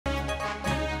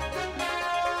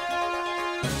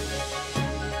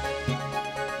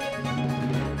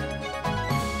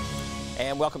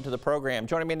welcome to the program.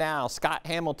 Joining me now, Scott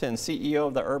Hamilton, CEO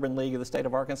of the Urban League of the State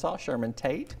of Arkansas, Sherman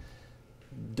Tate.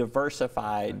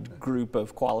 Diversified group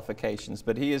of qualifications,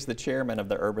 but he is the chairman of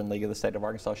the Urban League of the State of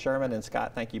Arkansas. Sherman and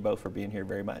Scott, thank you both for being here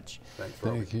very much.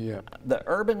 Thank you. The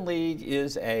Urban League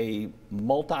is a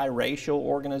multiracial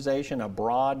organization, a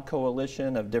broad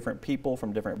coalition of different people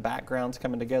from different backgrounds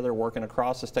coming together, working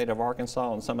across the state of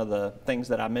Arkansas on some of the things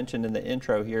that I mentioned in the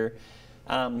intro here.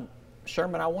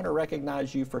 Sherman, I want to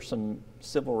recognize you for some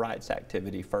civil rights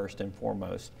activity first and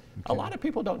foremost. Okay. A lot of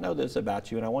people don't know this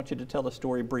about you, and I want you to tell the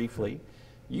story briefly.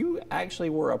 You actually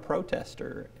were a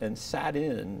protester and sat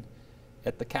in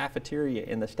at the cafeteria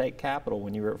in the state capitol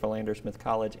when you were at Philander Smith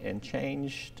College and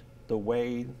changed the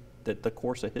way that the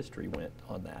course of history went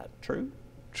on that. True?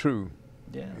 True.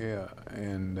 Yeah. Yeah,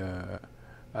 and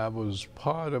I was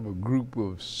part of a group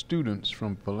of students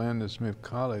from Philander Smith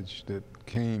College that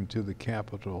came to the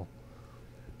Capitol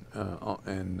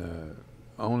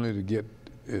only to get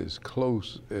as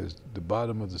close as the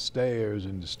bottom of the stairs,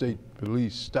 and the state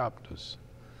police stopped us.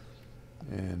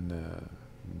 And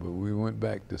but we went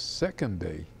back the second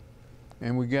day,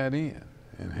 and we got in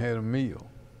and had a meal.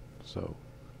 So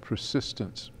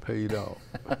persistence paid off.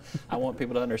 I want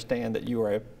people to understand that you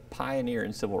are a pioneer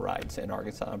in civil rights in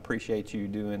Arkansas. I appreciate you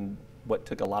doing what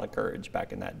took a lot of courage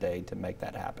back in that day to make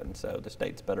that happen. So the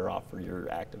state's better off for your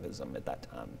activism at that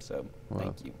time. So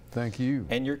thank you. Thank you.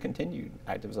 And your continued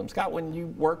activism. Scott, when you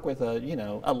work with a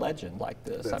legend like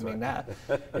this, That's I mean, right.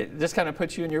 it just kind of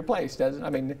puts you in your place, doesn't it?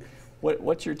 I mean,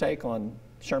 what's your take on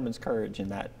Sherman's courage in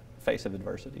that face of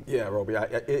adversity? Yeah, Roby,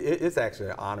 it's actually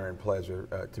an honor and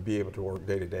pleasure to be able to work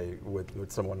day to day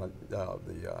with someone on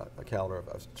the caliber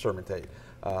of Sherman Tate.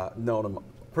 Known him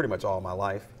pretty much all my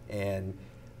life, and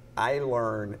I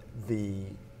learned the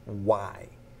why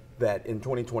that in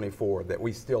 2024 that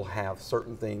we still have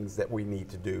certain things that we need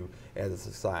to do as a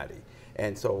society.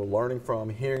 And so learning from,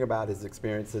 hearing about his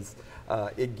experiences,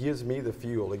 it gives me the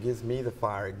fuel, it gives me the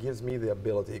fire, it gives me the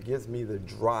ability, it gives me the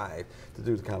drive to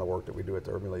do the kind of work that we do at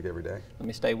the Urban League every day. Let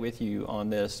me stay with you on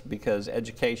this because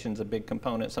education's a big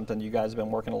component, something you guys have been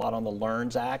working a lot on. The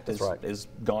LEARNS Act is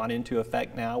gone into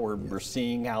effect now. We're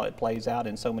seeing how it plays out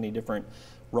in so many different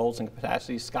roles and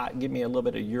capacities. Scott, give me a little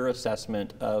bit of your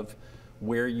assessment of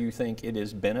where you think it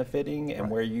is benefiting and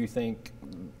where you think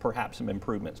perhaps some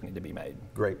improvements need to be made.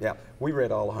 Great, yeah. We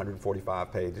read all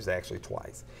 145 pages actually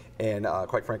twice. And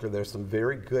quite frankly, there's some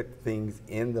very good things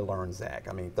in the LEARNS Act.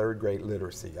 I mean, third grade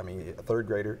literacy. I mean, a third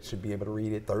grader should be able to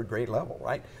read at third grade level,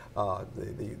 right?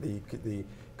 The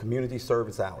community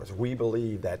service hours. We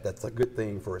believe that that's a good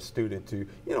thing for a student to,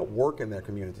 work in their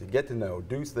community, get to know,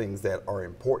 do things that are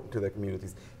important to their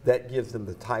communities. That gives them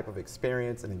the type of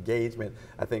experience and engagement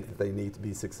I think that they need to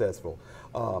be successful.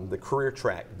 The career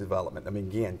track development. I mean,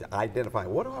 again, identifying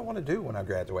what do I want to do when I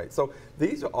graduate. So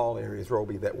these are all areas,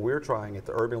 Roby, that we're trying at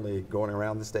the Urban League, going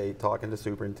around the state, talking to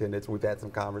superintendents. We've had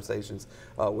some conversations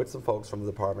with some folks from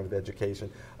the Department of Education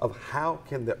of how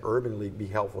can the Urban League be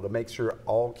helpful to make sure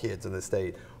all kids in the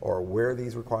state are aware of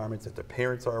these requirements, that their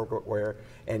parents are aware,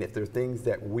 and if there are things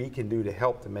that we can do to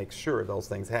help to make sure those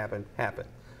things happen.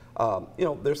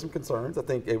 There's some concerns. I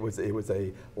think it was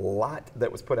a lot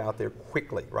that was put out there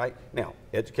quickly, right? Now,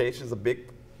 education is a big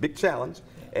challenge,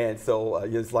 and so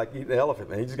it's like eating an elephant,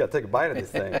 man. You just got to take a bite of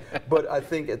this thing. But I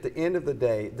think at the end of the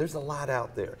day, there's a lot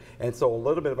out there. And so a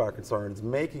little bit of our concern is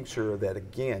making sure that,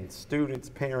 again, students,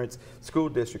 parents, school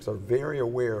districts are very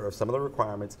aware of some of the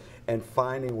requirements and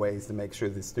finding ways to make sure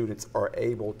that students are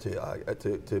able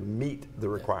to meet the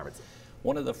requirements.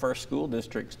 One of the first school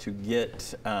districts to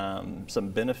get some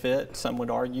benefit, some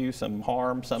would argue, some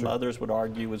harm, some others would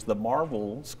argue, was the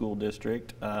Marvel School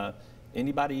District.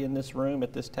 Anybody in this room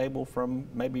at this table from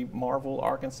maybe Marvel,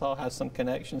 Arkansas, has some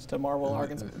connections to Marvel,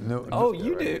 Arkansas? No. Oh,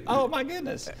 you do? Oh, my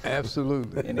goodness.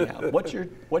 Absolutely. Anyhow, what's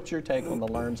your take on the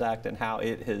LEARNS Act and how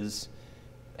it has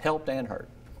helped and hurt?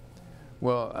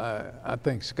 Well, I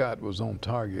think Scott was on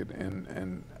target,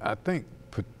 and I think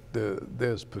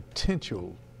there's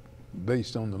potential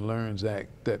based on the LEARNS Act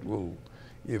that will,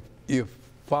 if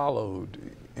followed,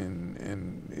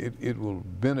 and it will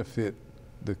benefit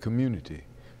the community,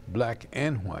 black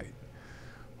and white.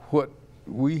 What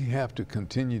we have to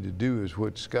continue to do is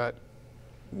what Scott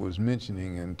was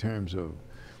mentioning in terms of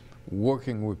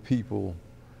working with people,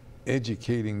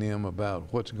 educating them about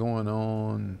what's going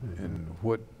on and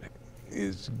what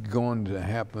is going to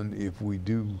happen if we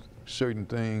do certain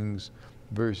things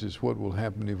versus what will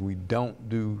happen if we don't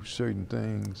do certain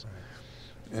things.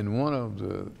 And one of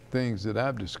the things that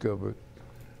I've discovered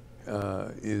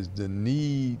is the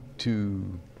need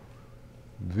to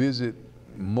visit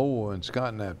more, and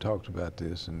Scott and I have talked about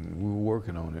this and we were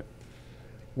working on it,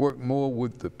 work more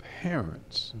with the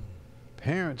parents.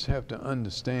 Parents have to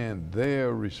understand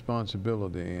their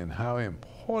responsibility and how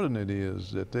important it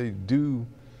is that they do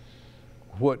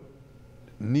what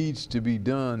needs to be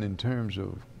done in terms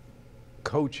of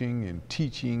coaching and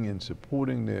teaching and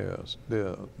supporting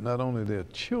their not only their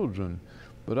children,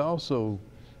 but also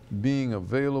being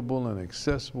available and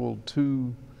accessible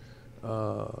to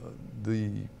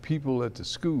the people at the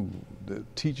school, the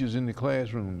teachers in the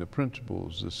classroom, the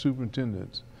principals, the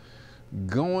superintendents,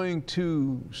 going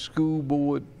to school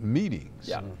board meetings,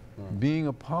 Yeah. being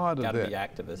a part of that.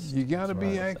 Got to be activists. You got to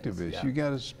be Right. activists. Yeah. You got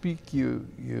to speak your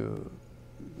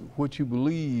what you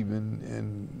believe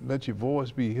and let your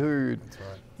voice be heard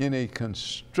in a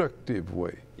constructive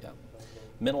way. Yeah.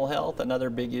 Mental health, another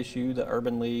big issue the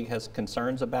Urban League has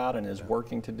concerns about and is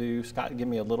working to do. Scott, give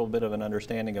me a little bit of an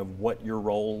understanding of what your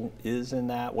role is in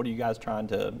that. What are you guys trying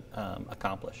to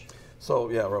accomplish? So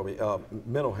yeah, Roby,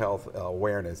 mental health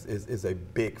awareness is a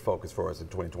big focus for us in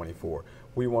 2024.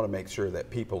 We want to make sure that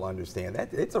people understand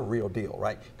that it's a real deal,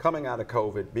 right? Coming out of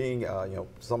COVID, being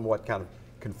somewhat kind of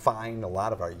confined, a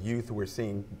lot of our youth, we're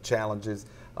seeing challenges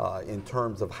in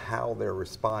terms of how they're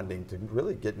responding to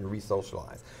really getting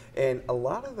re-socialized. And a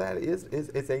lot of that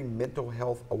is a mental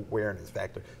health awareness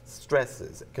factor,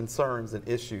 stresses, concerns, and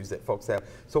issues that folks have.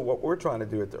 So what we're trying to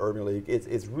do at the Urban League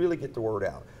is really get the word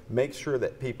out. Make sure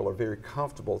that people are very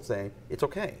comfortable saying, it's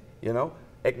okay,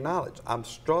 acknowledge, I'm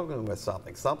struggling with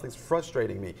something, something's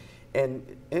frustrating me. And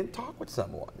talk with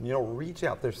someone, reach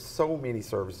out. There's so many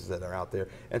services that are out there.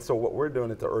 And so what we're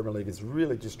doing at the Urban League is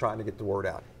really just trying to get the word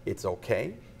out. It's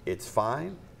okay, it's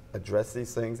fine, address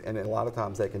these things, and a lot of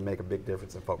times they can make a big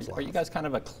difference in folks' lives. Are you guys kind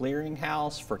of a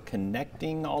clearinghouse for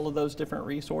connecting all of those different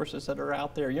resources that are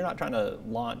out there? You're not trying to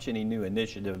launch any new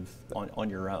initiative on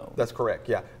your own. That's correct,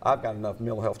 yeah. I've got enough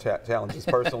mental health challenges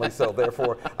personally, so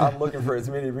therefore I'm looking for as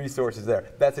many resources there.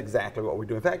 That's exactly what we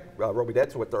do. In fact, Roby,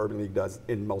 that's what the Urban League does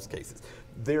in most cases.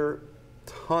 There are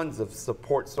tons of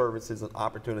support services and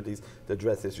opportunities to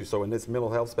address issues. So in this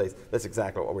mental health space, that's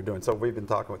exactly what we're doing. So we've been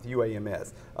talking with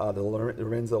UAMS, the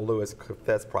Lorenzo Lewis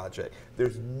Confess Project.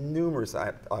 There's numerous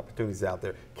opportunities out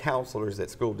there, counselors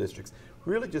at school districts,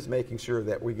 really just making sure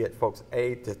that we get folks,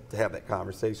 to have that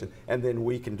conversation, and then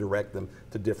we can direct them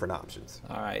to different options.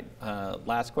 All right,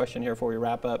 last question here before we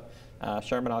wrap up.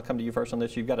 Sherman, I'll come to you first on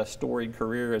this. You've got a storied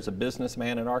career as a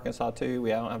businessman in Arkansas too. We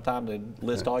don't have time to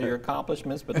list all your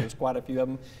accomplishments, but there's quite a few of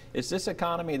them. Is this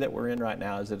economy that we're in right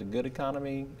now, is it a good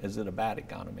economy? Is it a bad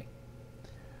economy?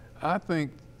 I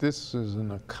think this is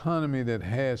an economy that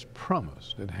has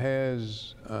promise, that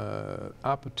has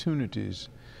opportunities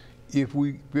if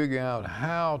we figure out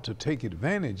how to take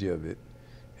advantage of it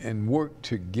and work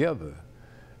together.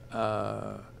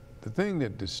 The thing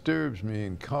that disturbs me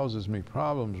and causes me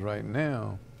problems right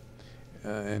now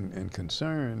and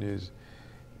concern is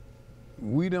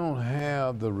we don't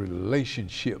have the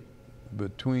relationship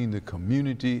between the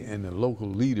community and the local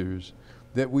leaders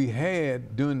that we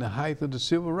had during the height of the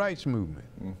civil rights movement.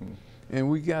 Mm-hmm. And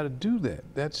we got to do that.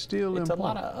 That's still important. It's a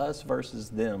lot of us versus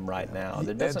them right now.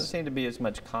 There doesn't seem to be as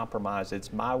much compromise.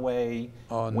 It's my way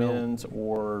wins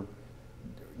or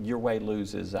your way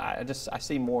loses. I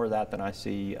see more of that than I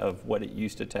see of what it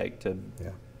used to take to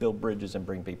build bridges and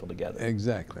bring people together.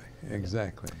 Exactly,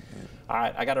 exactly. Yeah. All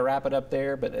right, I got to wrap it up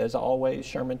there, but as always,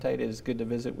 Sherman Tate, it is good to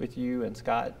visit with you, and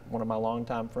Scott, one of my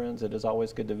longtime friends, it is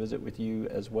always good to visit with you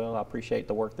as well. I appreciate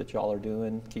the work that y'all are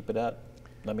doing. Keep it up.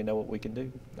 Let me know what we can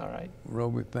do. All right.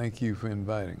 Roby, thank you for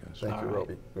inviting us. Thank you,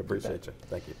 Roby. We appreciate you.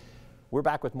 Thank you. We're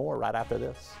back with more right after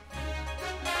this.